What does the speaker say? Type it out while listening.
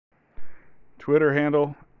Twitter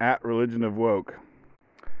handle @religionofwoke.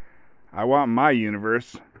 I want my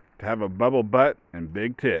universe to have a bubble butt and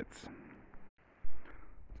big tits.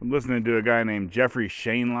 I'm listening to a guy named Jeffrey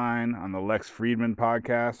Shainline on the Lex Friedman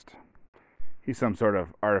podcast. He's some sort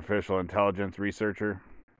of artificial intelligence researcher.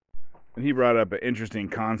 And he brought up an interesting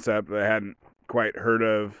concept that I hadn't quite heard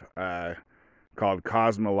of called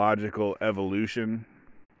cosmological evolution.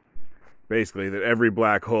 Basically, that every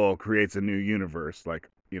black hole creates a new universe. Like,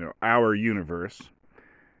 our universe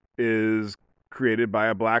is created by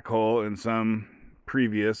a black hole in some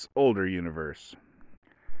previous older universe.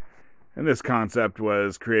 And this concept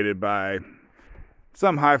was created by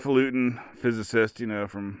some highfalutin physicist,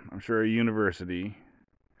 from, I'm sure, a university.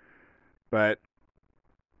 But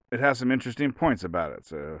it has some interesting points about it,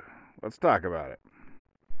 so let's talk about it.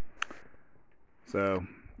 So,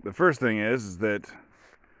 the first thing is that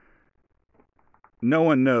no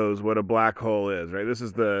one knows what a black hole is, right? This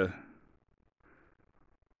is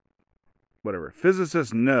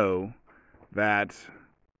physicists know that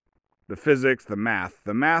the physics, the math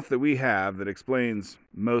that we have that explains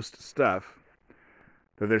most stuff,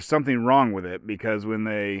 that there's something wrong with it, because when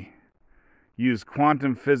they use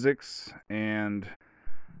quantum physics and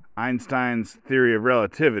Einstein's theory of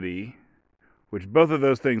relativity, which both of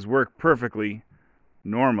those things work perfectly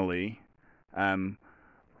normally,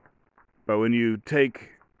 but when you take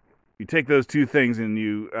those two things and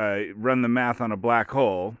you run the math on a black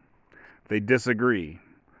hole, they disagree.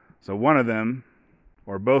 So one of them,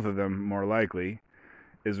 or both of them more likely,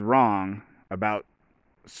 is wrong about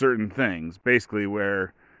certain things, basically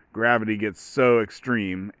where gravity gets so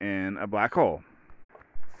extreme in a black hole.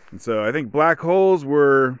 And so I think black holes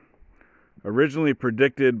were originally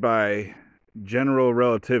predicted by general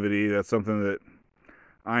relativity. That's something that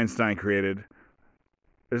Einstein created.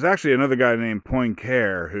 There's actually another guy named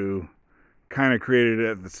Poincare who kind of created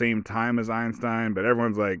it at the same time as Einstein, but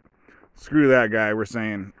everyone's like, screw that guy, we're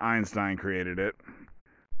saying Einstein created it.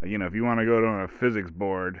 If you want to go to a physics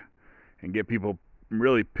board and get people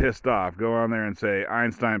really pissed off, go on there and say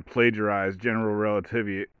Einstein plagiarized general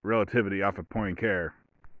relativity off of Poincare.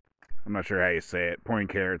 I'm not sure how you say it.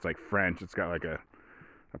 Poincare, it's like French. It's got like a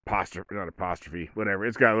not apostrophe, whatever.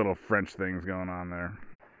 It's got little French things going on there.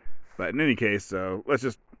 But in any case, so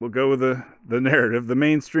we'll go with the narrative, the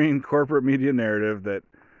mainstream corporate media narrative that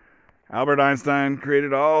Albert Einstein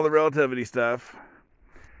created all the relativity stuff.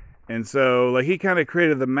 And so, he kind of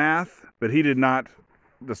created the math, but he did not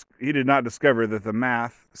discover that the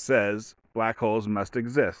math says black holes must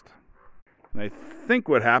exist. And I think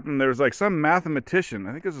what happened, there was some mathematician,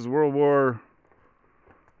 I think this is I don't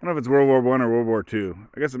know if it's World War I or World War II.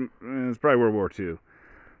 I guess it's probably World War II. So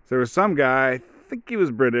there was some guy, I think he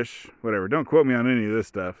was British, whatever, don't quote me on any of this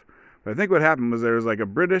stuff. But I think what happened was there was a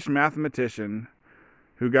British mathematician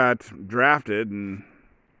who got drafted and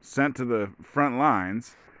sent to the front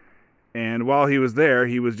lines. And while he was there,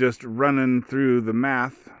 he was just running through the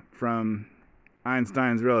math from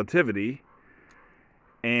Einstein's relativity.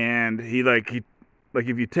 And he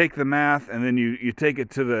if you take the math and then you take it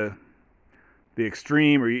to the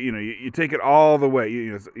extreme, or you take it all the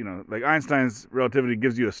way, Einstein's relativity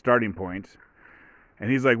gives you a starting point.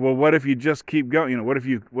 And he's like, well, what if you just keep going? What if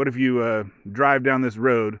you drive down this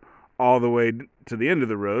road all the way to the end of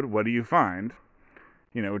the road? What do you find?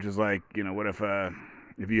 Which is what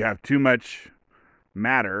if you have too much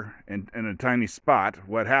matter in a tiny spot,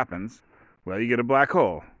 what happens? Well, you get a black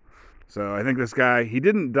hole. So I think this guy, he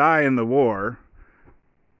didn't die in the war.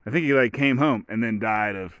 I think he came home and then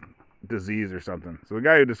died of disease or something. So the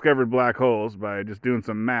guy who discovered black holes by just doing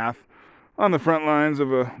some math on the front lines of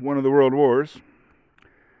one of the world wars,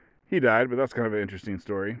 he died, but that's kind of an interesting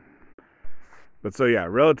story. But so yeah,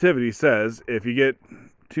 relativity says if you get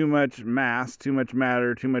too much mass, too much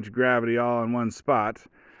matter, too much gravity all in one spot,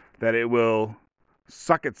 that it will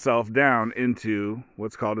suck itself down into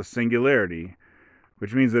what's called a singularity,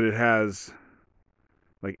 which means that it has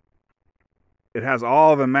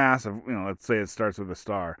all the mass of, let's say it starts with a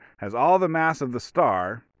star, has all the mass of the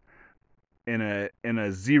star in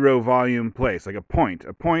a zero volume place, like a point,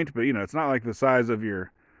 but it's not like the size of a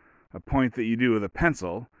point that you do with a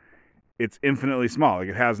pencil. It's infinitely small.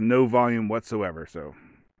 It has no volume whatsoever. So,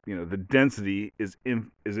 the density is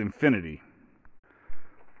infinity.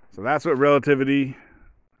 So that's what relativity,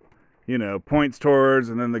 points towards.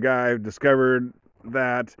 And then the guy discovered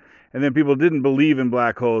that. And then people didn't believe in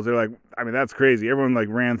black holes. They're like, that's crazy. Everyone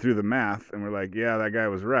ran through the math and we're like, yeah, that guy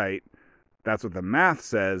was right. That's what the math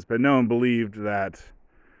says. But no one believed that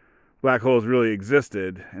black holes really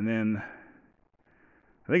existed. And then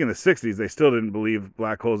I think in the 60s, they still didn't believe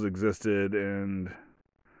black holes existed. And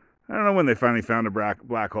I don't know when they finally found a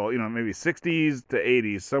black hole. Maybe 60s to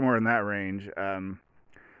 80s, somewhere in that range.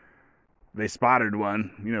 They spotted one,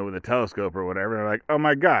 with a telescope or whatever. They're like, oh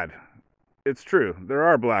my God, it's true. There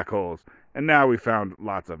are black holes. And now we found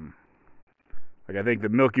lots of them. Like, I think the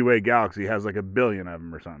Milky Way galaxy has like 1 billion of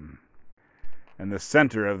them or something. And the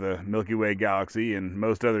center of the Milky Way galaxy and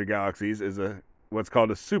most other galaxies is what's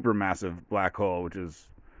called a supermassive black hole, which is,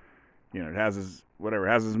 it has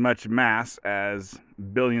as much mass as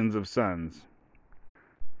billions of suns.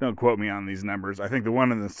 Don't quote me on these numbers. I think the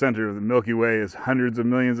one in the center of the Milky Way is hundreds of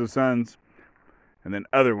millions of suns, and then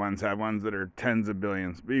other ones have ones that are tens of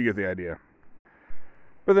billions, but you get the idea.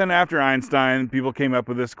 But then after Einstein, people came up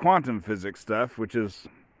with this quantum physics stuff, which is,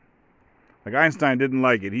 like, Einstein didn't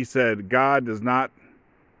like it. He said God does not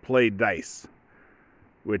play dice,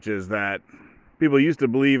 which is that people used to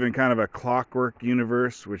believe in kind of a clockwork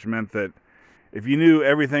universe, which meant that if you knew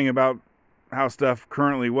everything about how stuff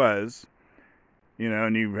currently was,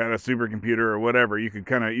 and you had a supercomputer or whatever, you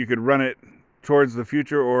could run it towards the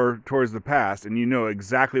future or towards the past, and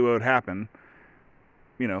exactly what would happen,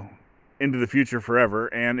 into the future forever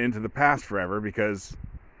and into the past forever, because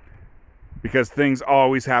things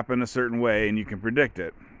always happen a certain way and you can predict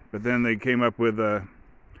it. But then they came up with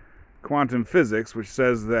quantum physics, which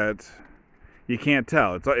says that you can't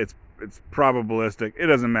tell. It's probabilistic. It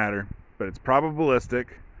doesn't matter, but it's probabilistic.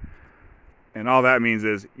 And all that means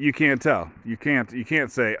is you can't tell. You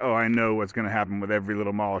can't say, oh, I know what's going to happen with every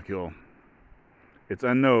little molecule. It's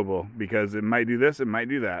unknowable because it might do this, it might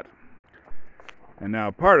do that. And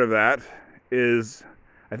now part of that is,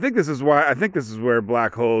 I think this is where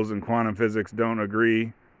black holes and quantum physics don't agree.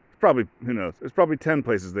 It's probably, who knows? There's probably 10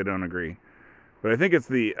 places they don't agree. But I think it's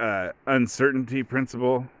the uncertainty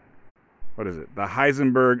principle. What is it? The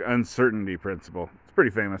Heisenberg uncertainty principle. It's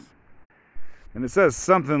pretty famous. And it says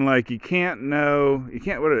something like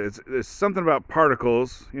there's something about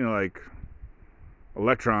particles, like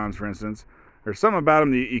electrons, for instance, or something about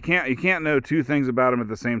them. You can't know two things about them at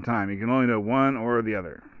the same time. You can only know one or the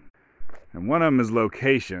other. And one of them is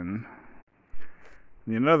location.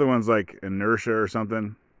 And another one's like inertia or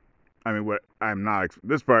something.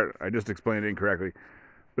 This part, I just explained it incorrectly.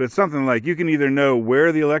 But it's something like you can either know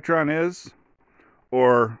where the electron is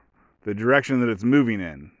or the direction that it's moving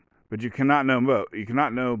in. But you cannot know both. You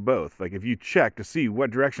cannot know both. Like, if you check to see what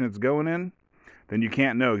direction it's going in, then you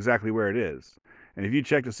can't know exactly where it is. And if you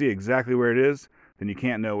check to see exactly where it is, then you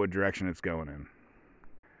can't know what direction it's going in.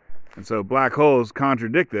 And so black holes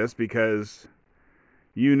contradict this because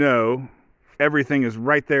everything is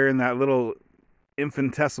right there in that little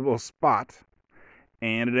infinitesimal spot,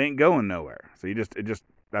 and it ain't going nowhere. So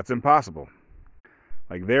that's impossible.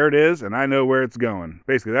 Like, there it is, and I know where it's going.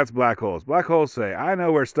 Basically, that's black holes. Black holes say, I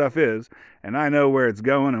know where stuff is, and I know where it's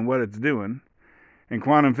going and what it's doing. And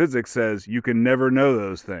quantum physics says you can never know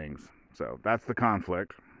those things. So that's the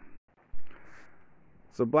conflict.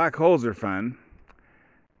 So black holes are fun.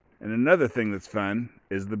 And another thing that's fun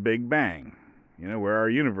is the Big Bang, where our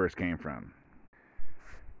universe came from.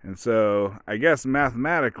 And so I guess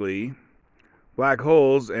mathematically, black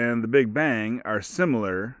holes and the Big Bang are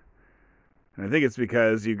similar. And I think it's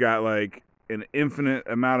because you've got like an infinite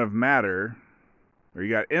amount of matter, or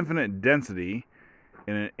you got infinite density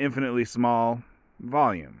in an infinitely small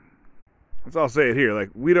volume. Let's all say it here. Like,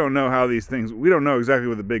 we don't know exactly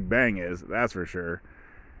what the Big Bang is, that's for sure.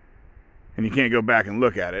 And you can't go back and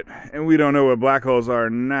look at it. And we don't know what black holes are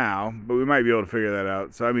now, but we might be able to figure that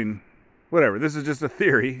out. So, whatever. This is just a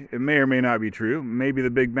theory. It may or may not be true. Maybe the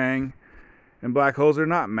Big Bang and black holes are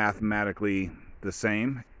not mathematically the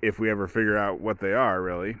same, if we ever figure out what they are,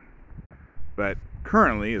 really. But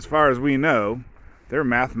currently, as far as we know, they're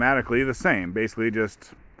mathematically the same. Basically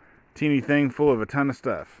just a teeny thing full of a ton of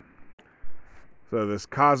stuff. So this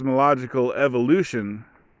cosmological evolution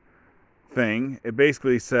thing, it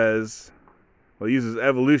basically says, it uses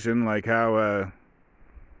evolution like how,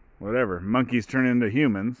 monkeys turn into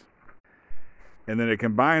humans. And then it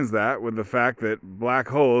combines that with the fact that black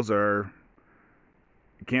holes you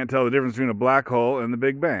can't tell the difference between a black hole and the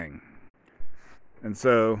Big Bang. And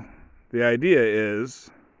so the idea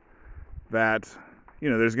is that,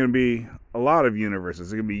 there's going to be a lot of universes.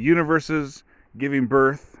 There's going to be universes giving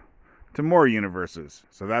birth to more universes.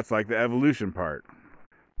 So that's like the evolution part.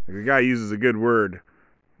 Like, the guy uses a good word.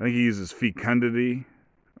 I think he uses fecundity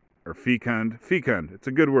or fecund. Fecund. It's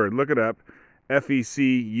a good word. Look it up.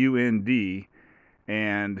 Fecund.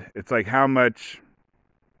 And it's like how much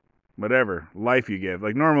life you give.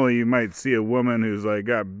 Like, normally you might see a woman who's like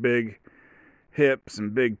got big hips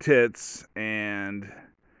and big tits, and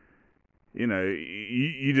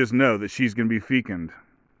you just know that she's going to be fecund.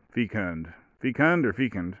 Fecund or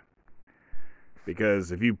fecund.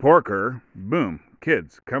 Because if you pork her, boom,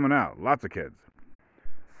 kids coming out, lots of kids.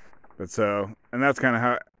 But so, and that's kind of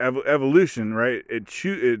how evolution, right? It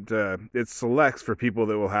selects for people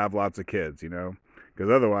that will have lots of kids, because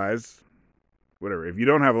otherwise, whatever. If you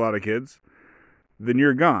don't have a lot of kids, then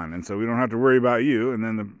you're gone, and so we don't have to worry about you. And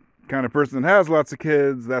then the kind of person that has lots of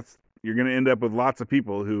kids, you're going to end up with lots of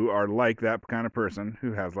people who are like that kind of person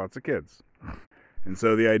who has lots of kids. And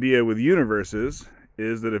so the idea with universes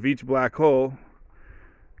is that if each black hole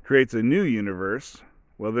creates a new universe,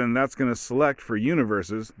 well, then that's going to select for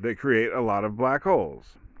universes that create a lot of black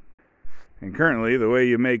holes. And currently, the way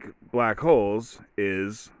you make black holes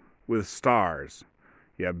is with stars.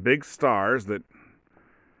 You have big stars that,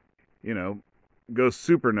 go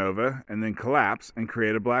supernova and then collapse and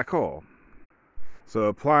create a black hole. So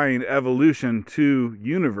applying evolution to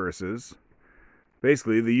universes,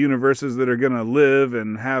 basically the universes that are going to live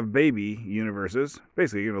and have baby universes,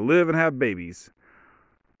 basically going to live and have babies,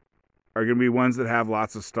 are going to be ones that have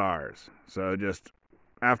lots of stars. So just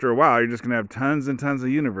after a while, you're just going to have tons and tons of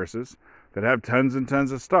universes that have tons and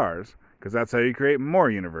tons of stars, because that's how you create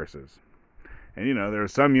more universes. And there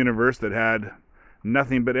was some universe that had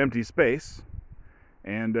nothing but empty space,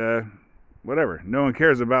 and whatever. No one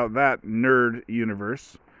cares about that nerd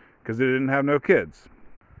universe because it didn't have no kids.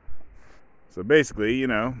 So basically,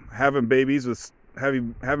 having baby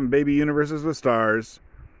universes with stars,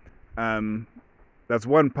 that's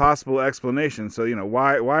one possible explanation. So,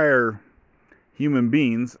 why are human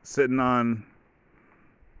beings sitting on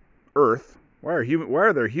Earth? Why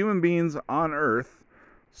are there human beings on Earth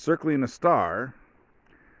circling a star?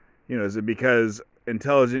 Is it because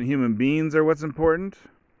intelligent human beings are what's important?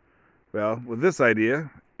 Well, with this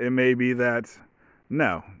idea, it may be that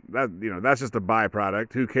that's just a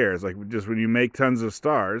byproduct. Who cares? Like, just when you make tons of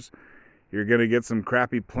stars, you're going to get some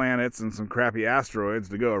crappy planets and some crappy asteroids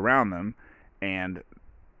to go around them, and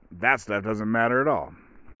that stuff doesn't matter at all.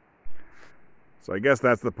 So I guess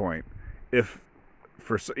that's the point. This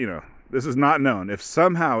is not known. If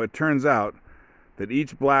somehow it turns out that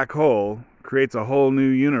each black hole creates a whole new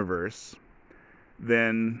universe,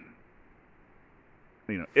 then,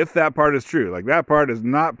 if that part is true, like that part is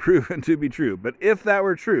not proven to be true, but if that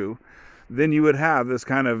were true, then you would have this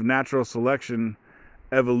kind of natural selection,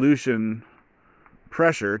 evolution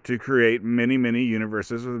pressure to create many, many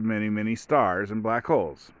universes with many, many stars and black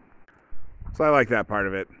holes. So I like that part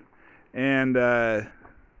of it. And, then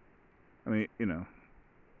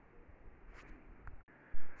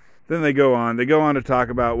they go on to talk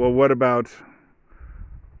about, well, what about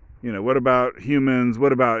humans?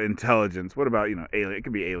 What about intelligence? What about, alien? It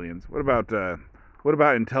could be aliens. What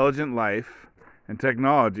about intelligent life and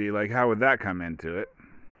technology? Like, how would that come into it?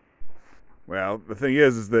 Well, the thing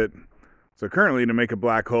is that, so currently to make a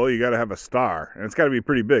black hole, you got to have a star, and it's got to be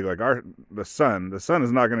pretty big. Like the sun is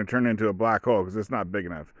not going to turn into a black hole because it's not big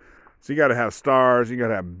enough. So you got to have stars. You got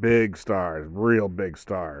to have big stars, real big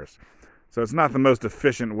stars. So it's not the most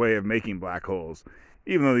efficient way of making black holes,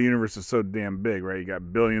 even though the universe is so damn big, right? You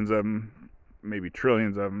got billions of them, maybe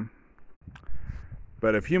trillions of them.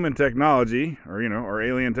 But if human technology or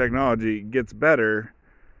alien technology gets better,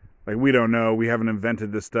 like, we don't know, we haven't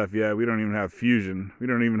invented this stuff yet. We don't even have fusion. We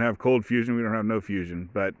don't even have cold fusion. We don't have no fusion.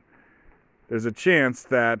 But there's a chance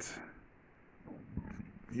that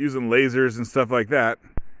using lasers and stuff like that,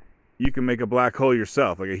 you can make a black hole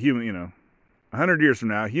yourself. Like a human, 100 years from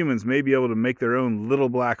now, humans may be able to make their own little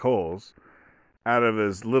black holes out of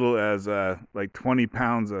as little as like 20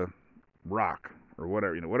 pounds of rock or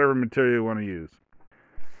whatever, whatever material you want to use.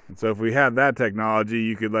 And so if we had that technology,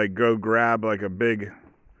 you could like go grab like a big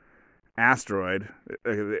asteroid.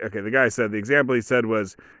 Okay, the example he said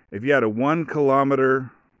was, if you had a 1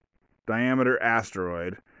 kilometer diameter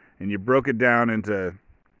asteroid and you broke it down into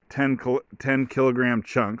 10 kilogram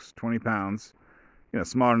chunks, 20 pounds,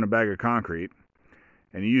 smaller than a bag of concrete,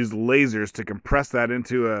 and you used lasers to compress that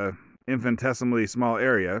into a infinitesimally small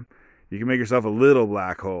area, you can make yourself a little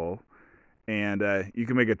black hole, and you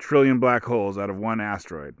can make 1 trillion black holes out of one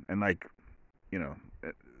asteroid. And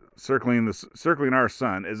circling our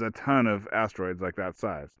sun is a ton of asteroids like that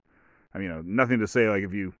size. I mean, nothing to say like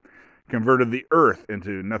if you converted the Earth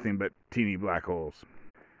into nothing but teeny black holes.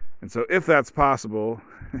 And so if that's possible,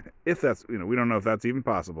 we don't know if that's even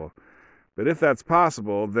possible, but if that's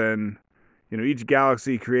possible, then, each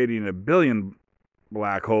galaxy creating 1 billion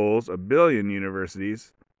black holes, 1 billion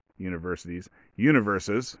universes,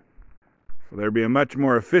 well, there'd be a much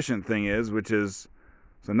more efficient thing which is,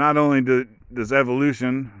 so not only does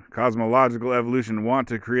evolution, cosmological evolution, want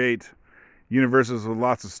to create universes with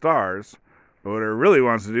lots of stars, But what it really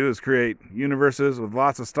wants to do is create universes with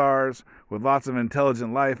lots of stars, with lots of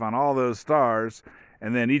intelligent life on all those stars,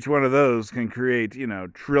 and then each one of those can create,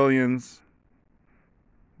 trillions,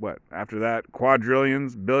 after that,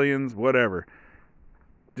 quadrillions, billions, whatever.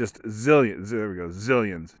 Just zillions, there we go,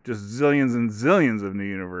 zillions. Just zillions and zillions of new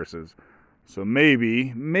universes. So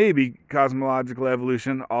maybe cosmological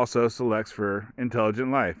evolution also selects for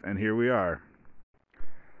intelligent life, and here we are.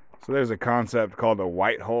 So there's a concept called a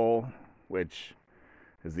white hole, which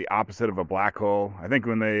is the opposite of a black hole. I think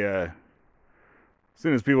when as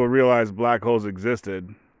soon as people realized black holes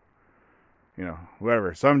existed,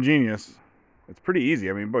 whatever, some genius, it's pretty easy.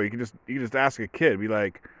 I mean, boy, you can just ask a kid, be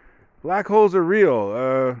like, black holes are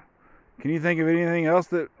real. Can you think of anything else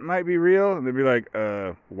that might be real? And they'd be like,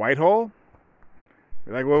 white hole?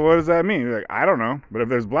 You're like, well, what does that mean? You're like, I don't know. But if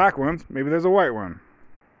there's black ones, maybe there's a white one.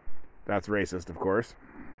 That's racist, of course.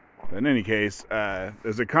 But in any case,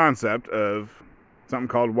 there's a concept of something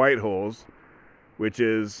called white holes, which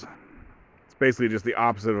is it's basically just the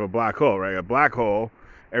opposite of a black hole, right? A black hole,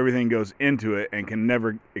 everything goes into it and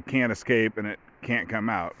it can't escape and it can't come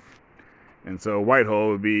out. And so a white hole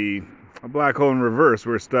would be a black hole in reverse,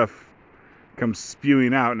 where stuff comes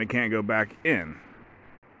spewing out and it can't go back in.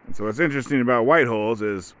 And so what's interesting about white holes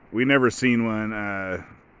is we never seen one,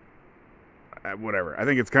 whatever. I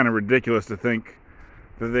think it's kind of ridiculous to think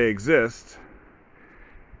that they exist,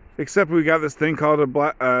 except we got this thing called a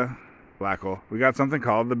black hole. We got something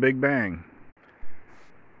called the Big Bang.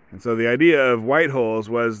 And so the idea of white holes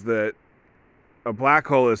was that a black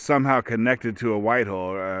hole is somehow connected to a white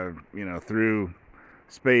hole, through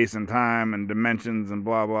space and time and dimensions and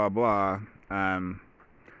blah, blah, blah.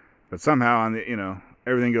 But somehow on the,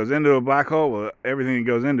 everything goes into a black hole. Well, everything that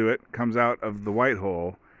goes into it comes out of the white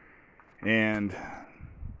hole. And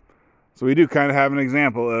so we do kind of have an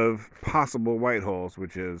example of possible white holes,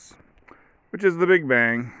 which is the Big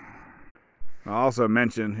Bang. I'll also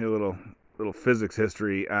mention a little physics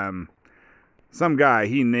history. Some guy,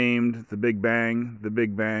 he named the Big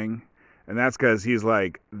Bang, and that's because he's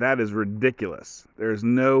like, that is ridiculous. There's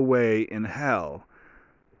no way in hell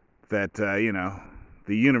that,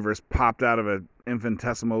 the universe popped out of an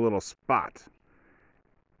infinitesimal little spot.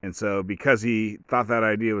 And so because he thought that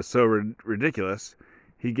idea was so ridiculous,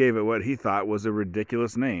 he gave it what he thought was a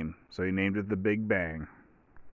ridiculous name. So he named it the Big Bang.